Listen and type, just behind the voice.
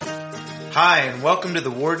Hi, and welcome to the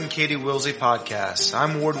Ward and Katie Wilsey podcast.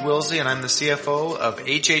 I'm Ward Wilsey, and I'm the CFO of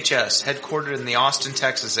HHS, headquartered in the Austin,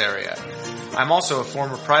 Texas area. I'm also a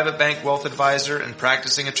former private bank wealth advisor and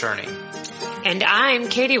practicing attorney. And I'm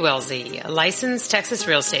Katie Wilsey, a licensed Texas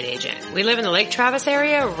real estate agent. We live in the Lake Travis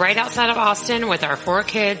area, right outside of Austin, with our 4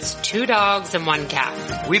 kids, 2 dogs, and 1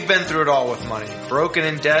 cat. We've been through it all with money, broken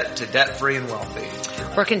in debt to debt-free and wealthy.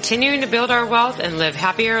 We're continuing to build our wealth and live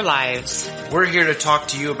happier lives. We're here to talk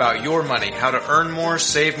to you about your money, how to earn more,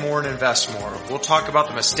 save more, and invest more. We'll talk about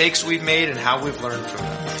the mistakes we've made and how we've learned from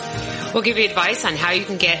them. We'll give you advice on how you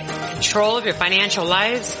can get control of your financial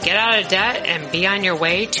lives, get out of debt, and be on your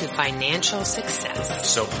way to financial success.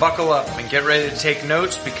 So buckle up and get ready to take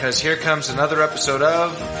notes, because here comes another episode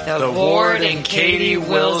of the Ward and Katie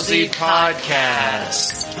Wilsey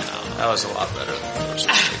podcast. That was a lot better than the first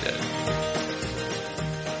one we did.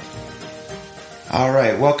 All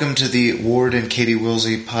right, welcome to the Ward and Katie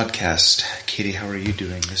Wilsey podcast. Katie, how are you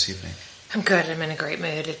doing this evening? I'm good. I'm in a great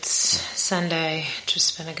mood. It's Sunday.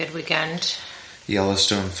 Just been a good weekend.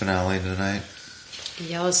 Yellowstone finale tonight.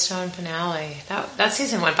 Yellowstone finale. That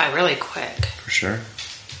season went by really quick. For sure.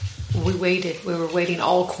 We waited. We were waiting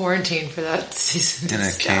all quarantine for that season to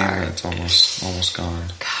start. Came and it's almost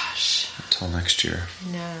gone. Gosh. Until next year.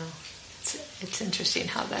 No. It's interesting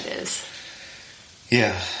how that is.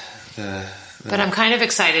 Yeah. But I'm kind of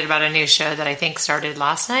excited about a new show that I think started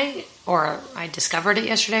last night, or I discovered it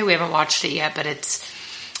yesterday. We haven't watched it yet, but it's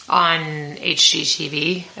on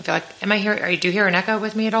HGTV. I feel like, am I here? Do you hear an echo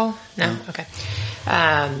with me at all? No? Okay.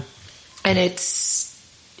 And it's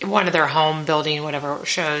one of their home building, whatever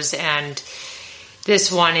shows. And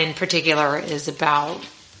this one in particular is about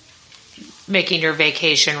making your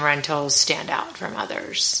vacation rentals stand out from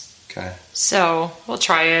others. Okay. So we'll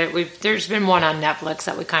try it. There's been one on Netflix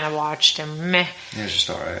that we kind of watched and meh. It was just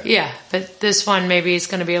all right. Yeah, but this one maybe is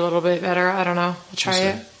going to be a little bit better. I don't know. We'll try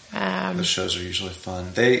it. Those shows are usually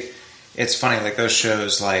fun. It's funny, like those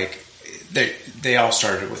shows, like they all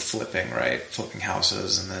started with flipping, right? Flipping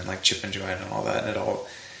houses, and then like Chip and Joanna and all that. And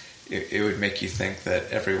it would make you think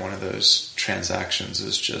that every one of those transactions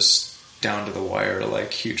is just down to the wire,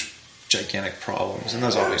 like huge, gigantic problems. And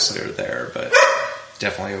those obviously are there, but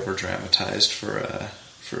definitely over dramatized for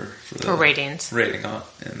the ratings. Rating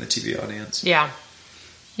in the TV audience. Yeah.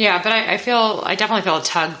 Yeah, but I definitely feel a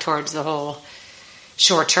tug towards the whole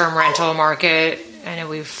short-term rental market. I know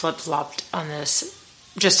we've flip-flopped on this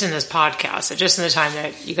just in this podcast. So just in the time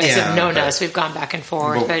that you guys have known us, we've gone back and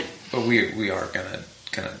forth. But we are gonna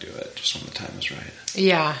do it just when the time is right.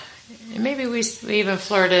 Yeah. And maybe we even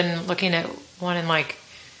flirted in looking at one in like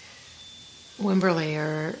Wimberley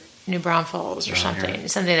or New Braunfels or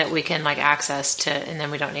something that we can like access to, and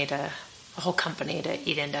then we don't need a whole company to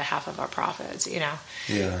eat into half of our profits, you know?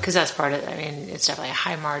 Yeah. Because that's part of, it's definitely a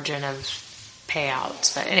high margin of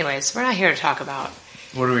payouts. But anyways, we're not here to talk about.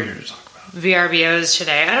 What are we here to talk about? VRBOs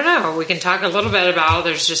today. I don't know. We can talk a little bit about,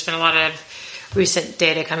 there's just been a lot of recent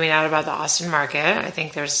data coming out about the Austin market. I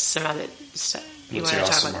think there's some other stuff you want to talk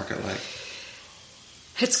about. What's the Austin market like?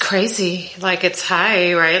 It's crazy. Like, it's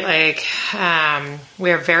high, right? Like, we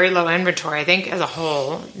have very low inventory, I think, as a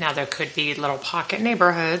whole. Now, there could be little pocket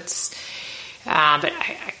neighborhoods. But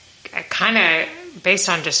I kind of, based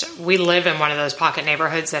on just, we live in one of those pocket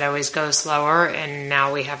neighborhoods that always goes slower, and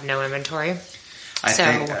now we have no inventory. I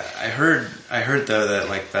heard though that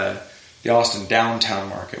like the Austin downtown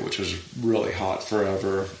market, which was really hot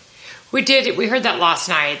forever. We heard that last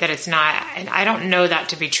night, that it's not, and I don't know that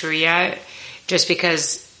to be true yet. Just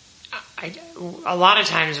because a lot of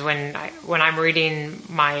times when I'm reading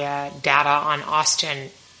my data on Austin,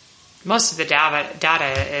 most of the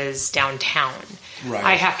data is downtown. Right.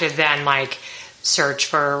 I have to then like search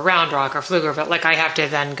for Round Rock or Pflugerville. Like I have to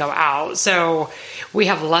then go out. So we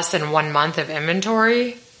have less than 1 month of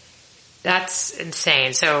inventory. That's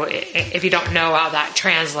insane. So if you don't know how that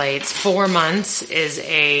translates, 4 months is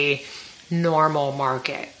a normal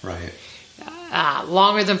market. Right.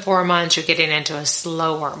 Longer than 4 months, you're getting into a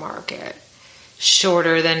slower market.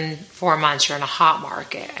 Shorter than 4 months, you're in a hot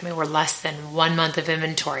market. We're less than 1 month of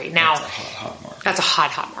inventory. Now, that's a hot market. That's a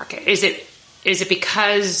hot market. Is it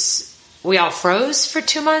because we all froze for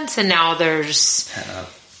 2 months and now there's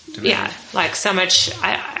like so much?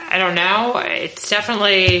 I don't know. It's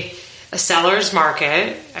definitely a seller's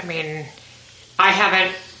market. I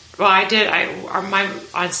haven't. Well, I did. On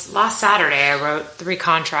last Saturday, I wrote 3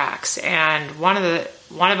 contracts, and one of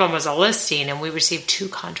them was a listing, and we received 2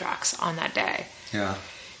 contracts on that day. Yeah.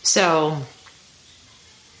 So,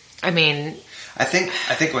 I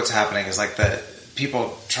think what's happening is like that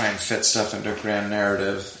people try and fit stuff into a grand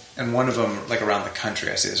narrative, and one of them, like around the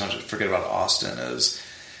country, I see this. Don't just forget about Austin. Is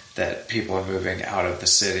that people are moving out of the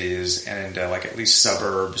cities and into like at least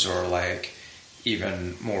suburbs or like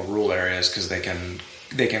even more rural areas because they can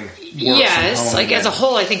work from home. Like as a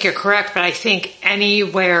whole, I think you're correct, but I think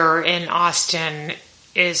anywhere in Austin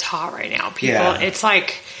is hot right now. It's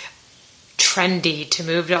like trendy to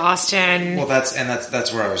move to Austin. Well,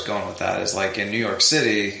 that's where I was going with that. Is like in New York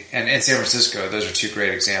City and San Francisco, those are two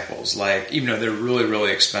great examples. Like even though they're really,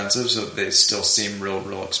 really expensive, so they still seem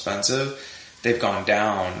real expensive. They've gone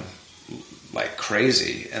down like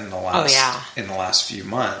crazy in the last few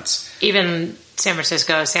months. Even San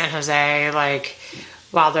Francisco, San Jose, like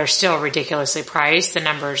while they're still ridiculously priced, the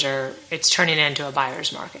numbers it's turning into a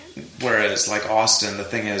buyer's market. Whereas like Austin, the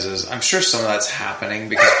thing is I'm sure some of that's happening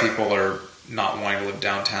because people are not wanting to live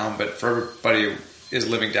downtown, but for everybody who is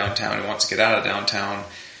living downtown and wants to get out of downtown,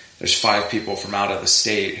 there's 5 people from out of the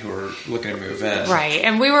state who are looking to move in. Right.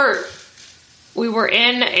 And we were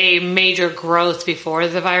in a major growth before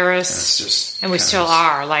the virus, and we still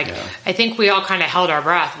are. Like, I think we all kind of held our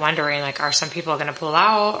breath wondering, like, are some people going to pull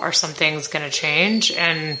out? Are some things going to change?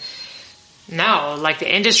 And no, like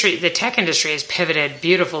the tech industry has pivoted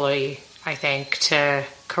beautifully, I think, to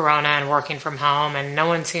Corona and working from home, and no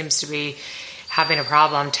one seems to be having a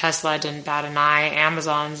problem. Tesla didn't bat an eye.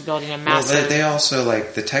 Amazon's building a massive... Well, they also,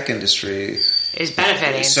 like, the tech industry... is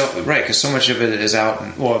benefiting. Right, because so much of it is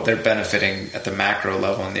out... they're benefiting at the macro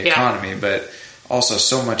level in the economy, but also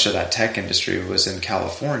so much of that tech industry was in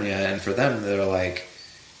California, and for them, they're like,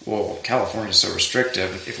 well, California's so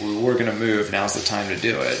restrictive. If we were going to move, now's the time to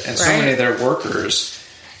do it. And so many of their workers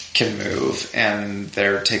can move, and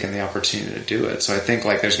they're taking the opportunity to do it. So I think,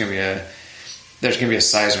 like, there's going to be a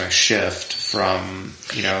seismic shift from,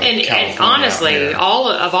 California. And honestly, all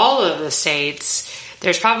of the states...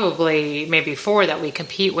 There's probably maybe 4 that we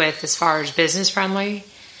compete with as far as business friendly.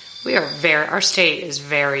 Our state is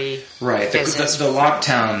very right. Business the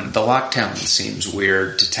lockdown seems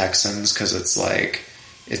weird to Texans because it's like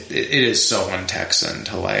it is so un-Texan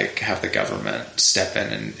to like have the government step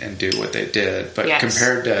in and do what they did. But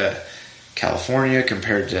compared to California,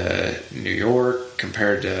 compared to New York,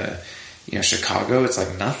 compared to Chicago, it's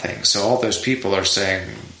like nothing. So all those people are saying,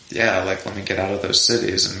 yeah, like, let me get out of those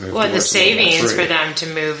cities and move. Well, the savings for them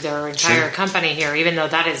to move their entire company here, even though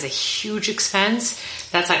that is a huge expense,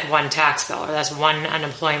 that's like one tax bill or that's one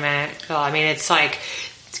unemployment bill. I mean, it's like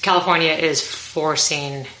California is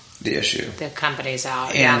forcing the companies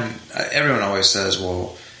out. And everyone always says,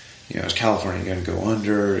 well, is California going to go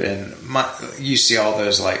under? And you see all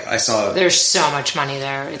those, like, there's so much money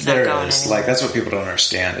there. It's not going anywhere. Like, that's what people don't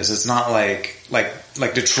understand is it's not like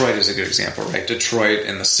Detroit is a good example, right? Detroit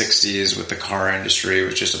in the 60s with the car industry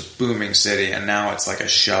was just a booming city, and now it's like a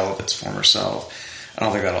shell of its former self. I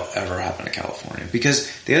don't think that'll ever happen to California. Because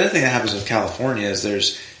the other thing that happens with California is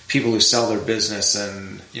there's people who sell their business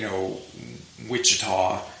in,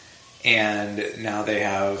 Wichita, and now they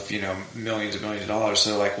have, millions and millions of dollars.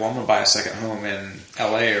 So like, well, I'm going to buy a second home in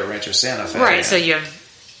LA or Rancho Santa Fe. Right. So you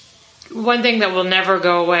have one thing that will never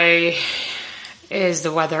go away is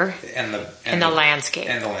the weather and the landscape.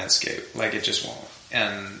 And the landscape. Like, it just won't.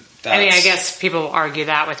 And I guess people argue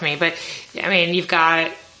that with me, but I mean, you've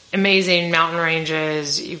got amazing mountain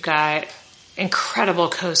ranges. You've got incredible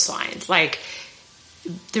coastlines. Like,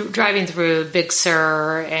 driving through Big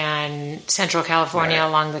Sur and Central California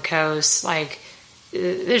along the coast, like,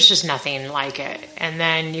 there's just nothing like it. And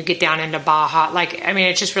then you get down into Baja. Like, I mean,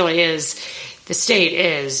 it just really is. The state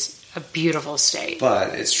is a beautiful state.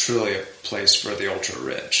 But it's truly a place for the ultra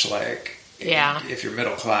rich. Like, if you're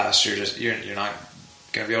middle class, you're not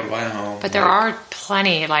going to be able to buy a home. But there are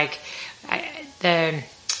plenty. Like, I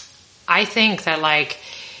think that, like,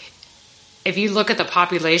 if you look at the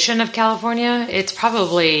population of California, it's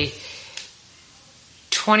probably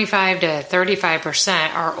 25 to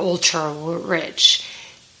 35% are ultra rich.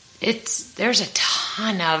 There's a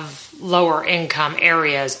ton of lower income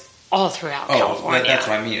areas all throughout California. That's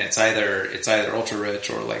what I mean. It's either ultra rich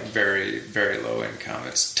or like very, very low income.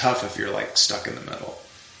 It's tough if you're like stuck in the middle.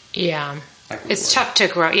 Yeah. It's tough to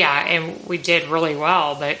grow. Yeah. And we did really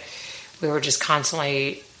well, but we were just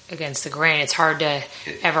constantly against the grain. It's hard to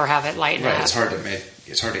ever have it lighten up. It's hard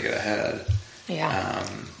to get ahead. Yeah.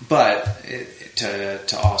 But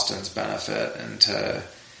to Austin's benefit and to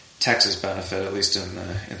Texas benefit, at least in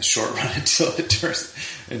the short run, until it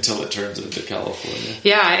turns into California.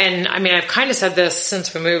 Yeah, and I mean, I've kind of said this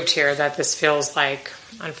since we moved here that this feels like,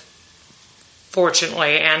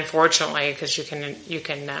 unfortunately and fortunately, because you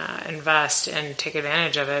can invest and take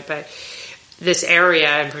advantage of it, but this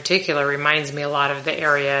area in particular reminds me a lot of the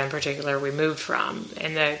area in particular we moved from,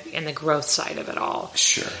 in the growth side of it all.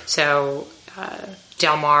 Sure. So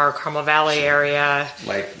Del Mar, Carmel Valley area.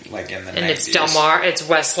 Like in the And 90s. it's Del Mar, it's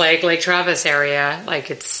Westlake, Lake Travis area.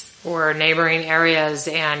 Like we're neighboring areas,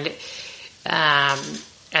 and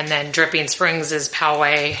then Dripping Springs is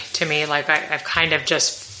Poway to me. Like I've kind of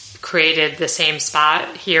just created the same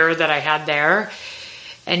spot here that I had there.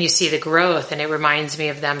 And you see the growth, and it reminds me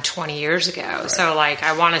of them 20 years ago. Right. So like,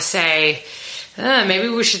 I want to say, maybe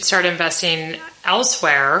we should start investing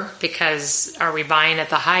elsewhere, because are we buying at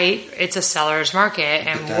the height? It's a seller's market,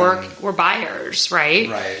 and we're buyers, right?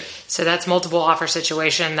 Right. So that's multiple offer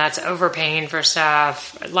situation. That's overpaying for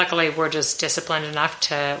stuff. Luckily, we're just disciplined enough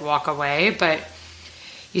to walk away, but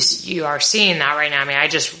you are seeing that right now. I mean, I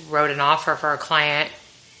just wrote an offer for a client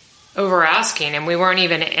over asking, and we weren't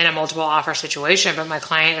even in a multiple offer situation, but my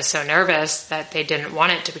client is so nervous that they didn't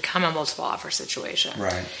want it to become a multiple offer situation.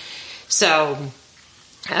 Right. So,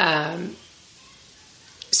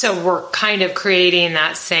 so we're kind of creating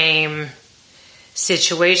that same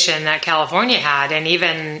situation that California had, and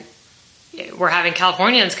even we're having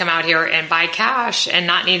Californians come out here and buy cash and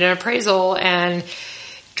not need an appraisal and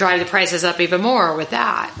drive the prices up even more with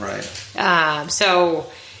that. Right. So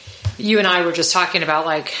you and I were just talking about,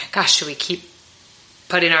 like, gosh, should we keep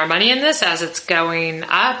putting our money in this as it's going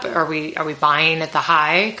up? Are we buying at the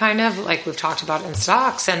high, kind of like we've talked about in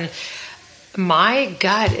stocks? And my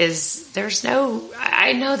gut is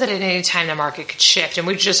I know that at any time the market could shift, and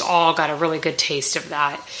we just all got a really good taste of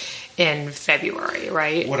that in February,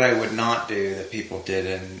 right? What I would not do that people did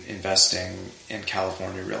in investing in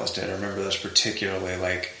California real estate, I remember this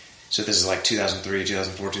particularly, so this is like 2003,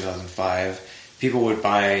 2004, 2005. People would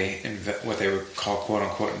buy what they would call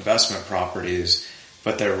quote-unquote investment properties,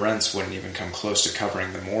 but their rents wouldn't even come close to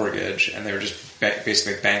covering the mortgage, and they were just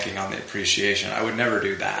basically banking on the appreciation. I would never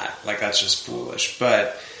do that. Like, that's just foolish.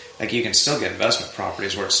 But like, you can still get investment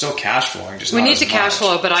properties where it's still cash flowing, just we not need as to much. cash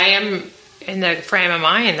flow, but I am in the frame of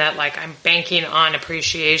mind that, like, I'm banking on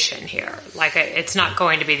appreciation here. Like, it's not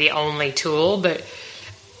going to be the only tool, but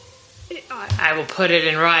I will put it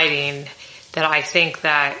in writing that I think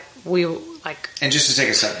that we like. And just to take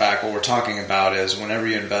a step back, what we're talking about is whenever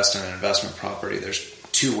you invest in an investment property, there's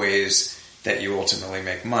two ways that you ultimately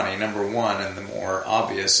make money. Number one, and the more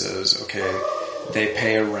obvious, is, okay, they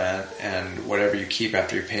pay a rent, and whatever you keep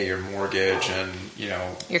after you pay your mortgage and,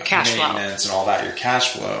 your cash maintenance and all that, your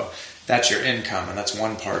cash flow, that's your income, and that's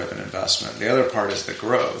one part of an investment. The other part is the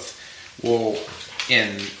growth. Well,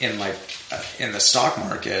 in the stock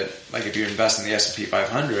market, like if you invest in the S&P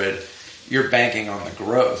 500, you're banking on the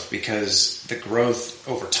growth, because the growth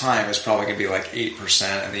over time is probably going to be like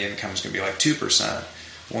 8%, and the income is going to be like 2%.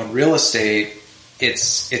 Well, in real estate,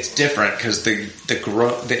 it's different, because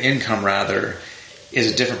the income rather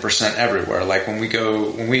is a different percent everywhere. Like when we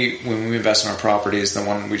invest in our properties, the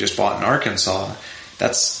one we just bought in Arkansas,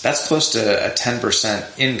 that's close to a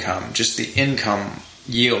 10% income. Just the income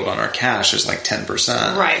yield on our cash is like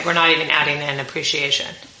 10%. Right. We're not even adding in appreciation.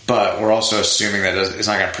 But we're also assuming that it's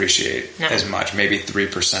not going to appreciate as much, maybe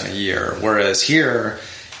 3% a year. Whereas here,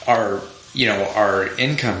 our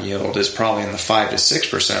income yield is probably in the 5 to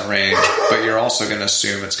 6% range, but you're also going to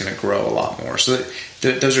assume it's going to grow a lot more. So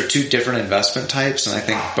those are two different investment types, and I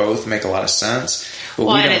think both make a lot of sense. But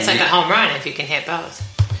and it's like a home run if you can hit both.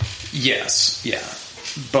 Yes, yeah.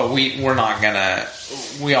 But we're not going to...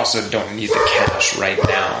 We also don't need the cash right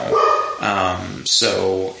now.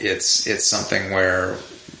 So it's something where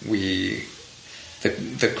the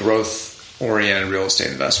growth-oriented real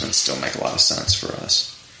estate investments still make a lot of sense for us.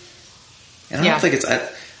 And I don't think it's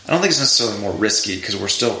necessarily more risky, because we're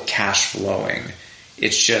still cash flowing.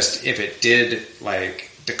 It's just, if it did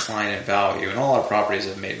decline in value, and all our properties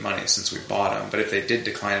have made money since we bought them, but if they did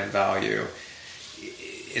decline in value,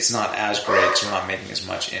 it's not as great because we're not making as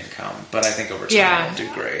much income. But I think over time it'll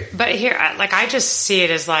do great. But here, I just see it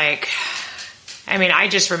as I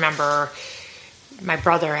just remember my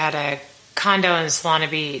brother had a condo in Solana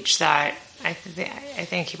Beach that I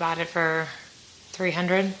think he bought it for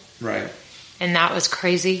 $300. Right. And that was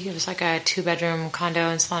crazy. It was like a 2-bedroom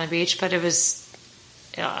condo in Solana Beach, but it was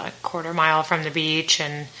a quarter mile from the beach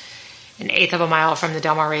and an eighth of a mile from the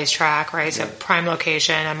Del Mar racetrack, right? So prime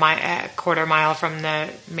location, a quarter mile from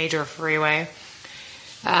the major freeway.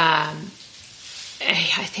 I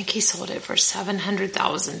think he sold it for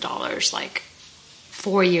 $700,000,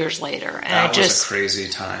 4 years later. And that was a crazy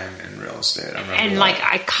time in real estate. I remember that.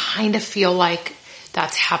 I kind of feel like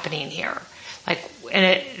that's happening here. And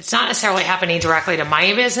it's not necessarily happening directly to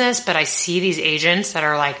my business, but I see these agents that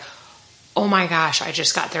are like, oh my gosh, I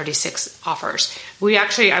just got 36 offers.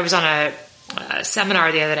 I was on a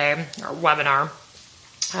seminar the other day, or webinar,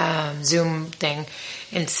 Zoom thing,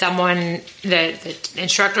 and the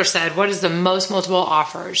instructor said, what is the most multiple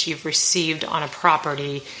offers you've received on a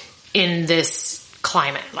property in this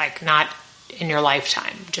climate? Like, not in your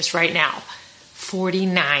lifetime, just right now.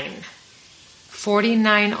 49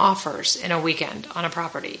 offers in a weekend on a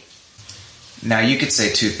property. Now, you could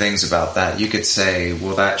say two things about that. You could say,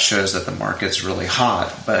 well, that shows that the market's really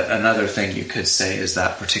hot. But another thing you could say is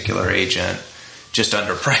that particular agent just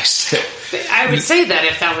underpriced it. I would say that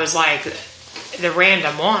if that was like the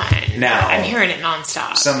random one. Now, I'm hearing it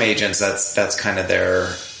nonstop. Some agents, that's kind of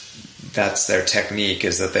their technique,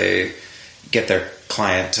 is that they get their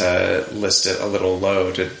client to list it a little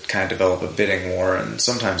low to kind of develop a bidding war, and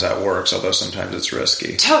sometimes that works, although sometimes it's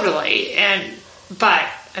risky. Totally, but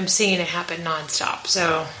I'm seeing it happen nonstop.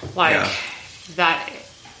 So, that,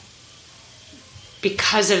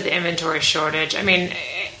 because of the inventory shortage, I mean,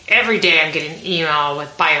 every day I'm getting email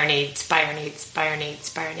with buyer needs.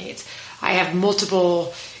 I have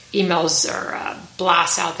multiple emails or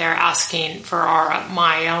blasts out there asking for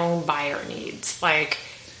my own buyer needs. Like,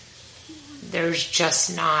 there's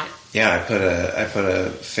just not. Yeah, I put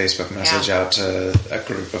a Facebook message out to a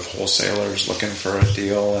group of wholesalers looking for a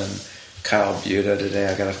deal, and Kyle Buda today.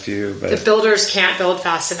 I got a few, but the builders can't build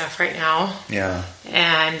fast enough right now. Yeah,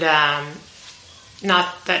 and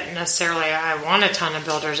not that necessarily I want a ton of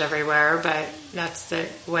builders everywhere, but that's the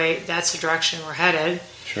direction we're headed.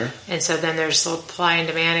 Sure. And so then there's supply and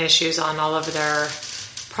demand issues on all of their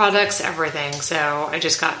products, everything. So I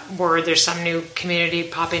just got word there's some new community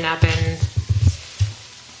popping up in,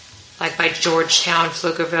 like, by Georgetown,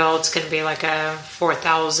 Pflugerville. It's going to be like a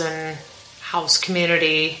 4,000 house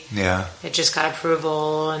community. Yeah. It just got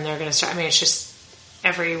approval, and they're going to start. I mean, it's just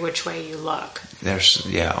every which way you look. There's,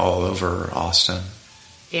 all over Austin.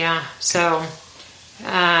 Yeah. So,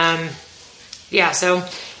 so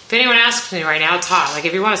if anyone asks me right now, it's hot. Like,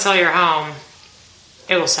 if you want to sell your home,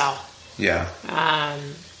 it will sell. Yeah.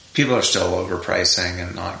 People are still overpricing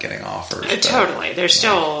and not getting offers. Totally. There's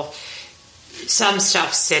still some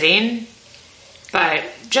stuff sitting, but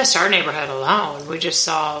just our neighborhood alone, we just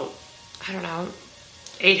saw,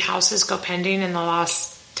 8 houses go pending in the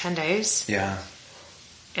last 10 days. Yeah.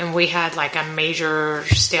 And we had like a major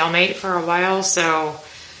stalemate for a while, so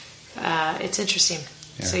it's interesting.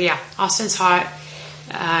 Yeah. So Austin's hot.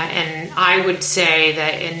 And I would say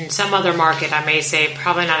that in some other market, I may say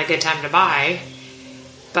probably not a good time to buy,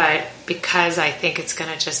 but because I think it's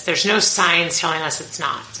going to there's no signs telling us it's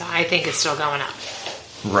not. So I think it's still going up.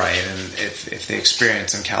 Right. And if the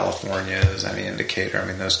experience in California is any indicator,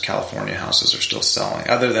 those California houses are still selling,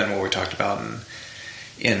 other than what we talked about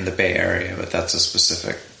in the Bay Area, but that's a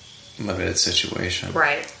specific limited situation.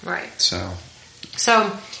 Right. So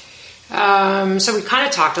we kind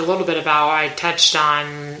of talked a little bit about, I touched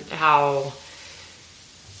on how,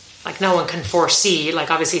 like, no one can foresee,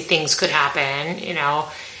 like, obviously things could happen,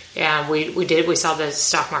 and we saw the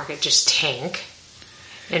stock market just tank.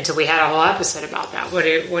 And so we had a whole episode about that. What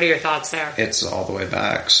are your thoughts there? It's all the way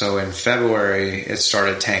back. So in February, it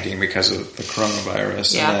started tanking because of the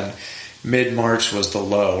coronavirus. Yeah. And then mid-March was the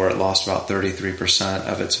low, where it lost about 33%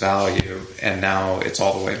 of its value. And now it's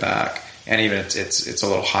all the way back. And even it's a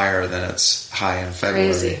little higher than its high in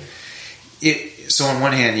February. Crazy. So on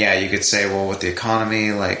one hand, you could say, well, with the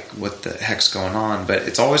economy, like, what the heck's going on? But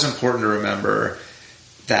it's always important to remember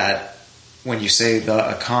that when you say the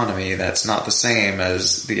economy, that's not the same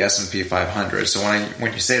as the S&P 500. So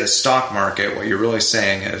when you say the stock market, what you're really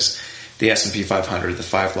saying is the S&P 500, the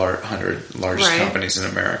 500 largest companies in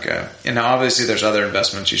America. And now obviously there's other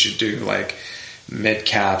investments you should do, like mid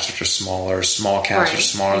caps, which are smaller, small caps, which are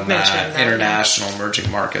smaller than that, international emerging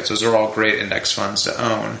markets. Those are all great index funds to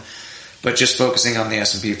own. But just focusing on the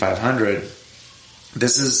S&P 500,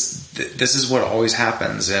 this is what always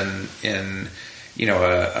happens in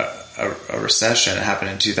a recession. It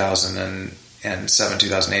happened in 2007,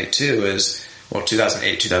 2008 too,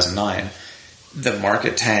 2008, 2009. The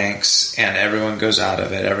market tanks and everyone goes out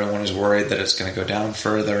of it. Everyone is worried that it's going to go down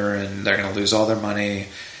further and they're going to lose all their money.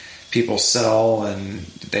 People sell and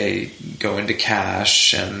they go into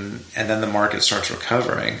cash, and then the market starts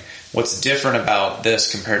recovering. What's different about this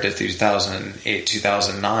compared to 2008,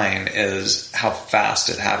 2009 is how fast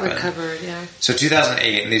it happened. Recovered, yeah. So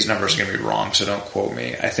 2008, and these numbers are going to be wrong, so don't quote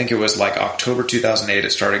me. I think it was like October 2008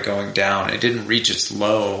 it started going down. It didn't reach its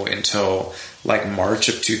low until like March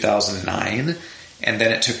of 2009, and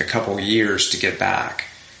then it took a couple years to get back.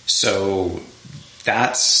 So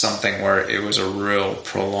that's something where it was a real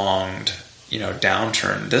prolonged,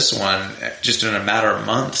 downturn. This one, just in a matter of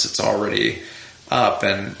months, it's already up,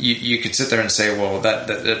 and you could sit there and say, well,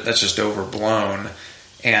 that's just overblown,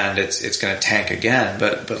 and it's going to tank again.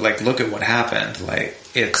 But like, look at what happened. Like,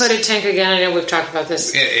 could it tank again? I know we've talked about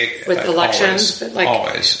this with elections,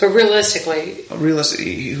 always. But realistically,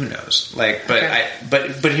 who knows? Like, but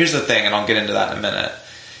but here's the thing, and I'll get into that in a minute,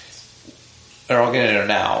 or I'll get into it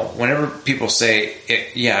now. Whenever people say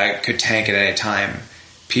it could tank at any time,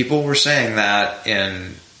 people were saying that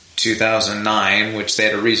in 2009, which they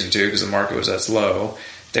had a reason to because the market was that low.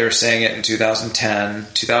 They were saying it in 2010,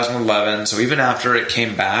 2011. So even after it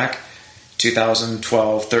came back,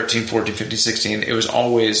 2012, 13, 14, 15, 16, it was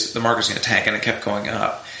always the market's going to tank, and it kept going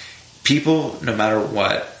up. People, no matter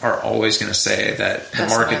what, are always going to say that the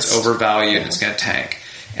market's overvalued and it's going to tank.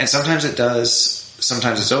 And sometimes it does.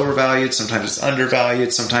 Sometimes it's overvalued. Sometimes it's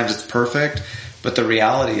undervalued. Sometimes it's perfect. But the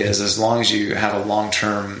reality is, as long as you have a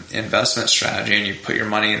long-term investment strategy and you put your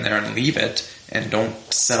money in there and leave it and don't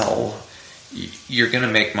sell, you're going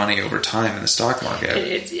to make money over time in the stock market.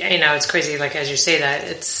 It's crazy. Like, as you say that,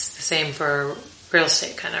 it's the same for real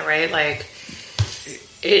estate, kind of, right? Like,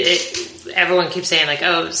 everyone keeps saying, like,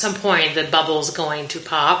 oh, at some point the bubble's going to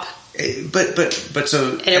pop. But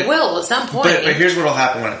so... And it will at some point. But here's what will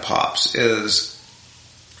happen when it pops is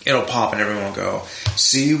it'll pop and everyone will go,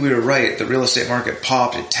 see, we were right. The real estate market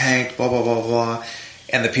popped, it tanked, blah, blah, blah, blah.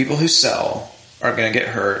 And the people who sell are going to get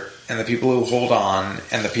hurt. And the people who hold on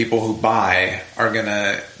and the people who buy are going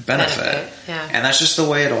to benefit. Yeah. And that's just the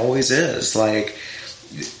way it always is. Like,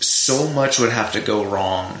 so much would have to go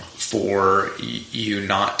wrong for you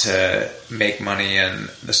not to make money in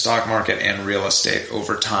the stock market and real estate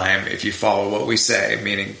over time if you follow what we say,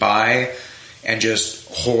 meaning buy and just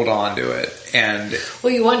hold on to it. And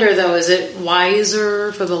well, you wonder, though, is it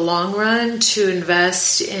wiser for the long run to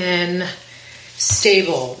invest in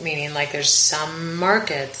stable, meaning like there's some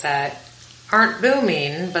markets that aren't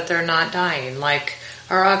booming, but they're not dying, like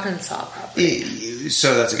our Arkansas property.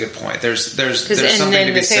 So that's a good point. There's something to be said. And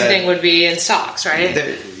then the same thing would be in stocks, right?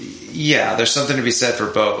 There's something to be said for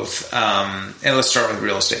both. And let's start with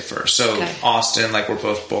real estate first. So Austin, like, we're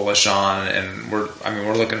both bullish on, and we're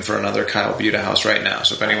looking for another Kyle Buda house right now.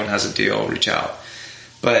 So if anyone has a deal, reach out.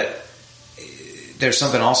 But there's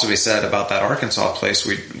something also to be said about that Arkansas place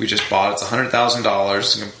we just bought. It's $100,000.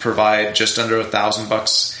 It's going to provide just under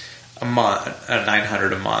 $1,000 a month,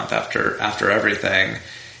 $900 a month after everything.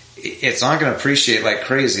 It's not going to appreciate like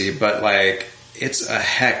crazy, but like, it's a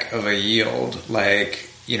heck of a yield. Like,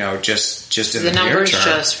 just in the near term. The numbers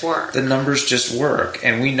just work. The numbers just work,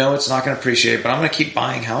 and we know it's not going to appreciate. But I'm going to keep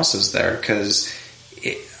buying houses there because,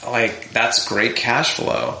 that's great cash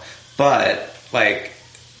flow. But like,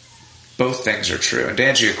 both things are true. And to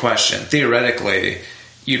answer your question, theoretically,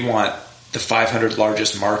 you'd want the 500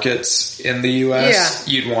 largest markets in the U.S.,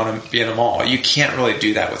 you'd want to be in them all. You can't really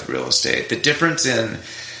do that with real estate. The difference in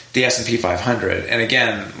the S&P 500, and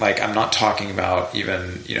again, like, I'm not talking about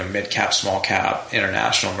even, mid-cap, small-cap,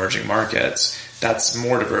 international emerging markets. That's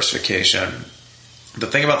more diversification. The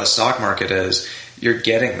thing about the stock market is you're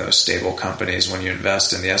getting those stable companies when you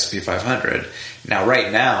invest in the S&P 500. Now,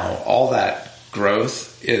 right now, all that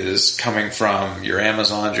growth is coming from your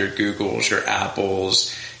Amazons, your Googles, your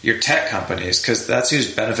Apples, your tech companies, because that's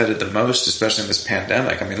who's benefited the most, especially in this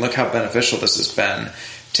pandemic. I mean, look how beneficial this has been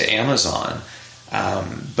to Amazon.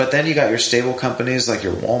 But then you got your stable companies like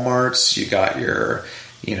your Walmarts, you got your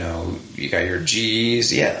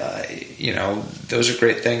G's. Those are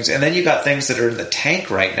great things. And then you got things that are in the tank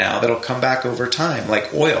right now that'll come back over time,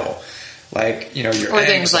 like oil. Like, your or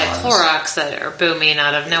things like Clorox that are booming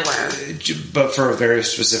out of nowhere. But for a very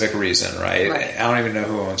specific reason, right? I don't even know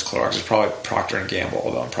who owns Clorox. It's probably Procter & Gamble,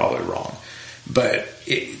 although I'm probably wrong. But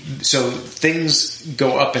so things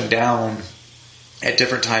go up and down at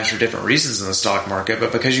different times for different reasons in the stock market.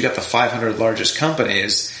 But because you got the 500 largest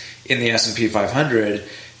companies in the S&P 500,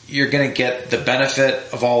 you're going to get the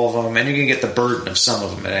benefit of all of them, and you're going to get the burden of some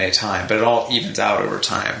of them at any time. But it all evens out over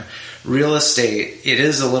time. Real estate, it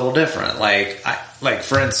is a little different. Like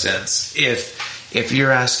for instance, if you're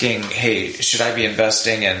asking, hey, should I be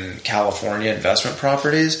investing in California investment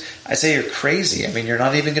properties? I say you're crazy. I mean, you're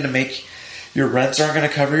not even going to make, your rents aren't going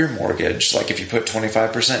to cover your mortgage. Like, if you put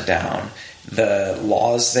 25% down, the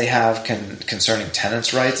laws they have concerning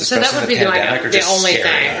tenants' rights, especially in the pandemic, are just scary. So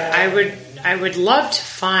that would be the only thing. I would love to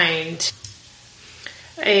find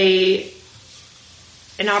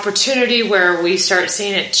an opportunity where we start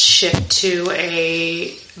seeing it shift to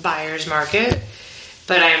a buyer's market,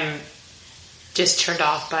 but I'm just turned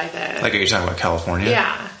off by the... Like, are you talking about California?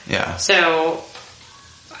 Yeah. So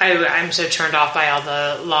I'm so turned off by all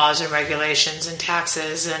the laws and regulations and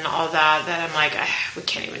taxes and all that I'm like, we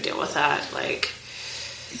can't even deal with that. Like,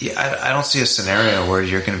 Yeah, I don't see a scenario where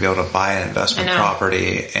you're going to be able to buy an investment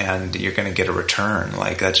property and you're going to get a return.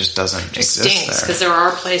 Like, that just doesn't exist stinks, because there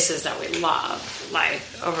are places that we love, like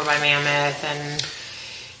over by Mammoth and...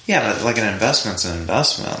 Yeah, but like an investment's an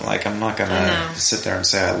investment. Like, I'm not going to sit there and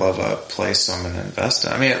say I love a place, so I'm going to invest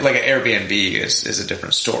in. I mean, like an Airbnb is a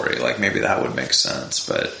different story. Like, maybe that would make sense,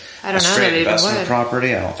 but I don't know, straight investment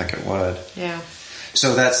property, I don't think it would. Yeah.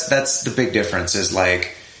 So that's the big difference, is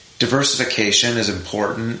like diversification is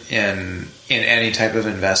important in any type of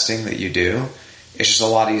investing that you do. It's just a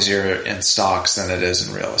lot easier in stocks than it is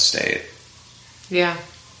in real estate. Yeah.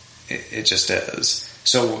 It just is.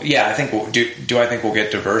 So, yeah, I think I think we'll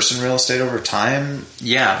get diverse in real estate over time?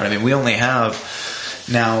 Yeah, but I mean, we only have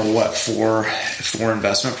now, four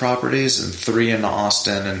investment properties, and 3 in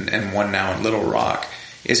Austin and 1 now in Little Rock.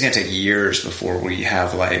 It's going to take years before we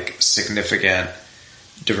have like significant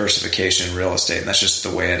diversification in real estate, and that's just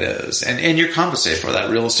the way it is. And you're compensated for that.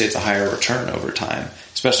 Real estate's a higher return over time,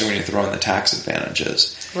 especially when you throw in the tax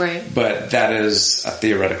advantages. Right. But that is a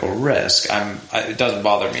theoretical risk. It doesn't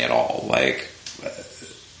bother me at all. Like,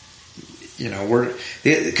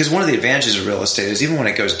 because one of the advantages of real estate is even when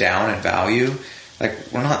it goes down in value, like,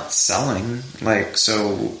 we're not selling. Like,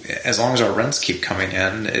 so as long as our rents keep coming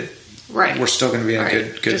in, we're still going to be in a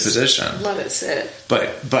good position. Let it sit.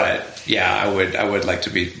 But yeah, I would like to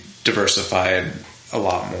be diversified a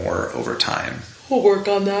lot more over time. We'll work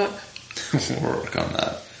on that. We'll work on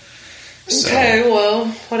that. Okay, well,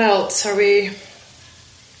 what else? Are we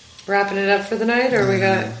wrapping it up for the night, or we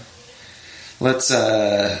got...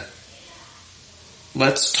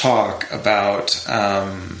 Let's talk about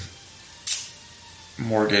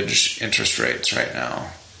mortgage interest rates right now.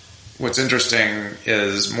 What's interesting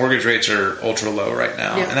is mortgage rates are ultra low right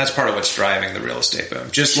now, and that's part of what's driving the real estate boom.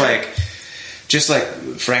 Just like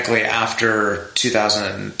frankly, after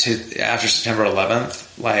September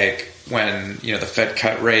 11th, like when the Fed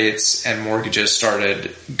cut rates and mortgages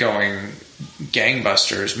started going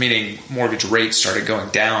gangbusters, meaning mortgage rates started going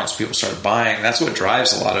down, so people started buying. That's what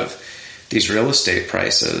drives a lot of these real estate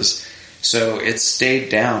prices. So it stayed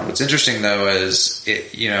down. What's interesting though is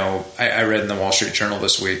I read in the Wall Street Journal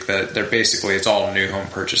this week that it's all new home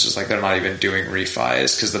purchases. Like, they're not even doing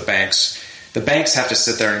refis, because the banks have to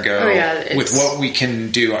sit there and go, with what we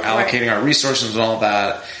can do, allocating our resources and all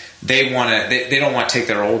that. They don't want to take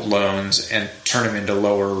their old loans and turn them into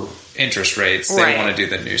lower interest rates. They want to do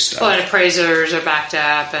the new stuff. Well, and appraisers are backed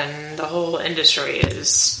up, and the whole industry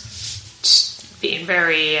is being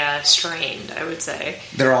very strained, I would say.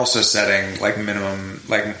 They're also setting like minimum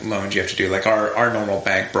loans you have to do. Like our normal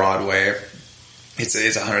bank, Broadway, it's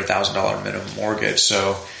 $100,000 minimum mortgage.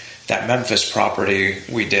 So that Memphis property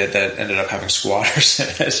we did that ended up having squatters in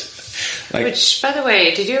it. Which, by the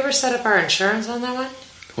way, did you ever set up our insurance on that one?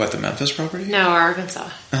 What, the Memphis property? No, Arkansas.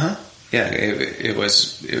 Uh-huh. Yeah, it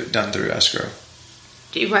was done through escrow.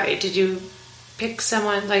 Did you pick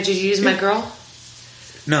someone? Like, did you use my girl?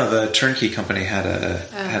 No, the turnkey company had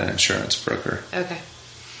an insurance broker. Okay.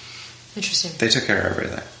 Interesting. They took care of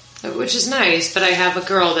everything. Which is nice, but I have a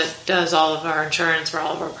girl that does all of our insurance for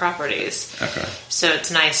all of our properties. Okay. So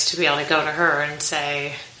it's nice to be able to go to her and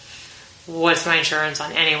say, what's my insurance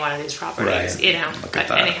on any one of these properties? Right. Look at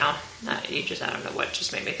that. Anyhow, I don't know what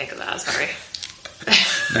just made me think of that. Sorry.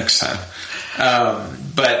 Next time.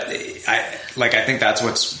 But I think that's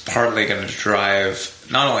what's partly going to drive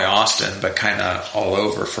not only Austin, but kind of all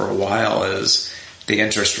over for a while, is the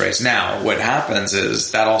interest rates. Now, what happens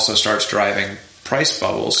is that also starts driving price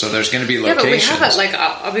bubbles. So there's going to be locations. Yeah, but we have it.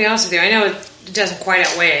 I'll be honest with you. I know it doesn't quite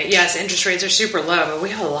outweigh it. Yes, interest rates are super low, but we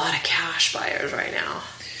have a lot of cash buyers right now.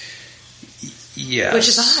 Yes. Which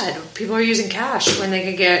is odd. People are using cash when they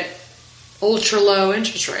could get ultra low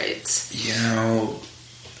interest rates.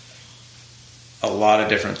 A lot of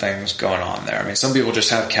different things going on there. I mean, some people just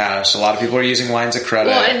have cash. A lot of people are using lines of credit.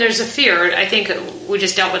 Well, and there's a fear. I think we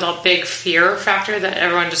just dealt with a big fear factor that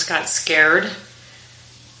everyone just got scared,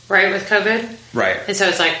 right, with COVID? Right. And so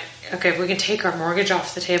it's like, okay, if we can take our mortgage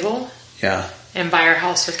off the table and buy our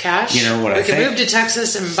house with cash, we can move to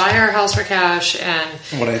Texas and buy our house for cash and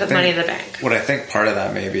put money in the bank. What I think part of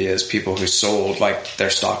that maybe is people who sold like their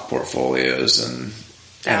stock portfolios and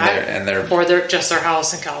their just their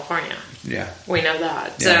house in California. Yeah, we know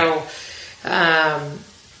that. Yeah.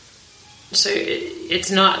 So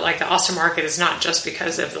it's not like the Austin market is not just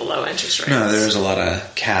because of the low interest rates. No, there is a lot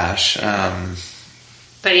of cash.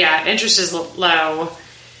 But yeah, interest is low.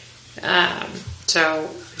 So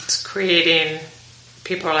it's creating.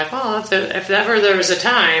 People are like, well, if ever there was a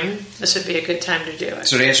time, this would be a good time to do it.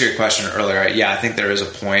 So to answer your question earlier, I think there is a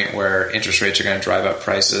point where interest rates are going to drive up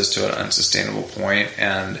prices to an unsustainable point,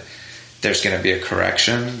 and there's going to be a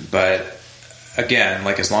correction. But again,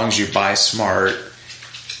 like as long as you buy smart,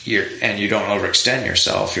 and you don't overextend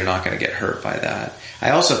yourself, you're not going to get hurt by that. I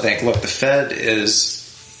also think, look, the Fed is,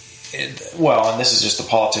 well, and this is just the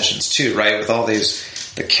politicians too, right? With all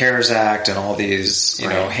these, the CARES Act and all these, you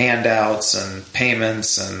know, handouts and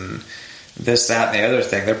payments and this, that, and the other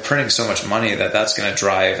thing, they're printing so much money that's going to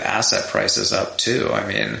drive asset prices up too. I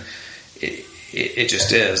mean, it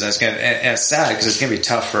just is. And it's sad because it's going to be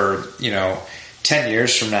tough for, 10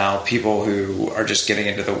 years from now, people who are just getting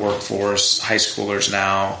into the workforce, high schoolers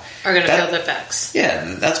now, are going to feel the effects. Yeah,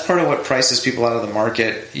 and that's part of what prices people out of the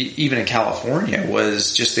market, even in California,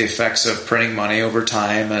 was just the effects of printing money over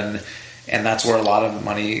time, and that's where a lot of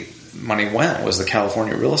money went, was the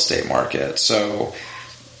California real estate market. So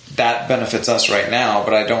that benefits us right now,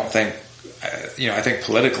 but I don't think, I think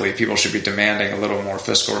politically people should be demanding a little more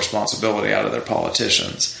fiscal responsibility out of their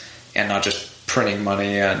politicians and not just printing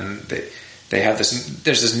money. And they have there's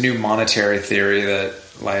this new monetary theory that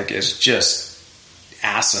like is just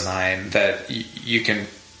asinine, that you can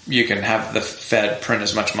have the Fed print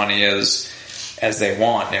as much money as they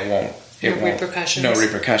want. No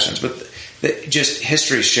repercussions. But just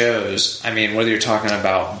history shows, I mean, whether you're talking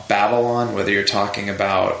about Babylon, whether you're talking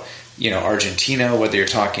about, Argentina, whether you're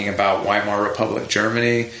talking about Weimar Republic,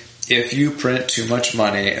 Germany, if you print too much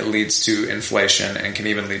money, it leads to inflation and can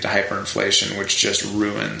even lead to hyperinflation, which just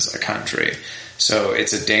ruins a country. So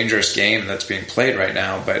it's a dangerous game that's being played right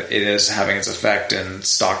now, but it is having its effect in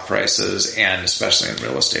stock prices and especially in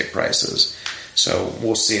real estate prices. So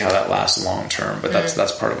we'll see how that lasts long term, but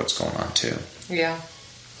that's part of what's going on too. Yeah.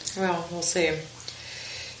 Well, we'll see.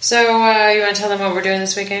 So you want to tell them what we're doing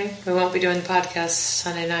this weekend? We won't be doing the podcast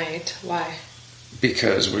Sunday night. Why?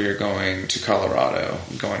 Because we are going to Colorado,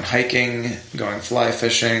 going hiking, going fly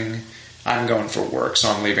fishing. I'm going for work, so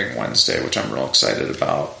I'm leaving Wednesday, which I'm real excited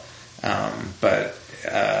about. But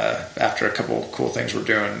after a couple of cool things we're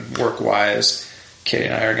doing work-wise, Katie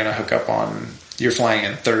and I are going to hook up on, you're flying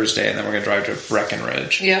in Thursday, and then we're going to drive to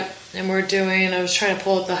Breckenridge. Yep, and I was trying to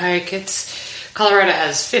pull up the hike. Colorado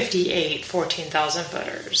has 58 14,000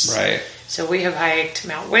 footers. Right. So we have hiked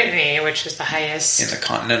Mount Whitney, which is the highest in the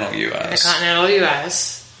continental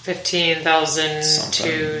U.S. 15,000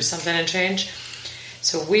 to something and change.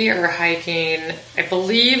 So we are hiking, I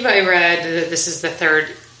believe I read that this is the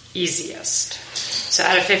third easiest. So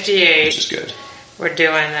out of 58, which is good, we're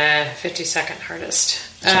doing the 52nd hardest.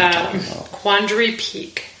 Quandary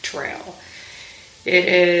Peak Trail. It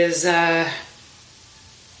is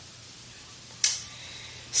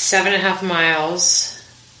 7.5 miles,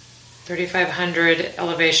 3,500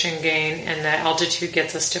 elevation gain, and the altitude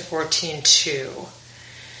gets us to 14.2.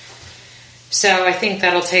 So I think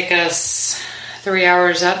that'll take us 3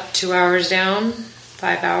 hours up, 2 hours down,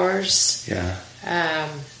 5 hours. Yeah.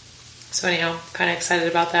 So anyhow, kind of excited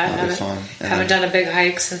about that. That'll be fun. Haven't done a big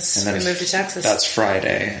hike since we moved to Texas. That's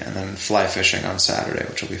Friday, and then fly fishing on Saturday,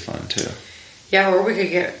 which will be fun too. Yeah, or we could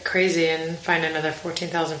get crazy and find another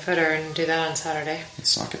 14,000 footer and do that on Saturday.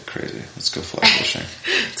 Let's not get crazy. Let's go fly fishing.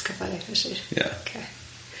 Let's go fly fishing. Yeah.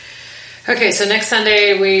 Okay, so next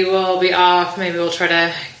Sunday we will be off. Maybe we'll try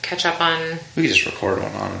to catch up on... We could just record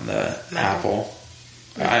one on the Apple.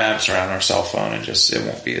 I'm sorry, on our cell phone, and it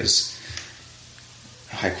won't be as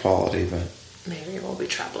high quality, but... Maybe we'll be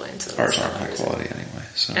traveling. So ours aren't high quality anyway.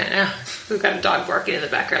 So. I know. We've got a dog barking in the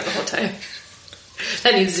background the whole time.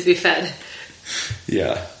 That needs to be fed.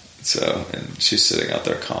 Yeah. So, and she's sitting out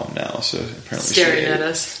there calm now, so apparently staring at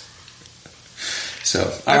us. So,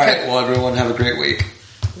 all right. Well, everyone have a great week.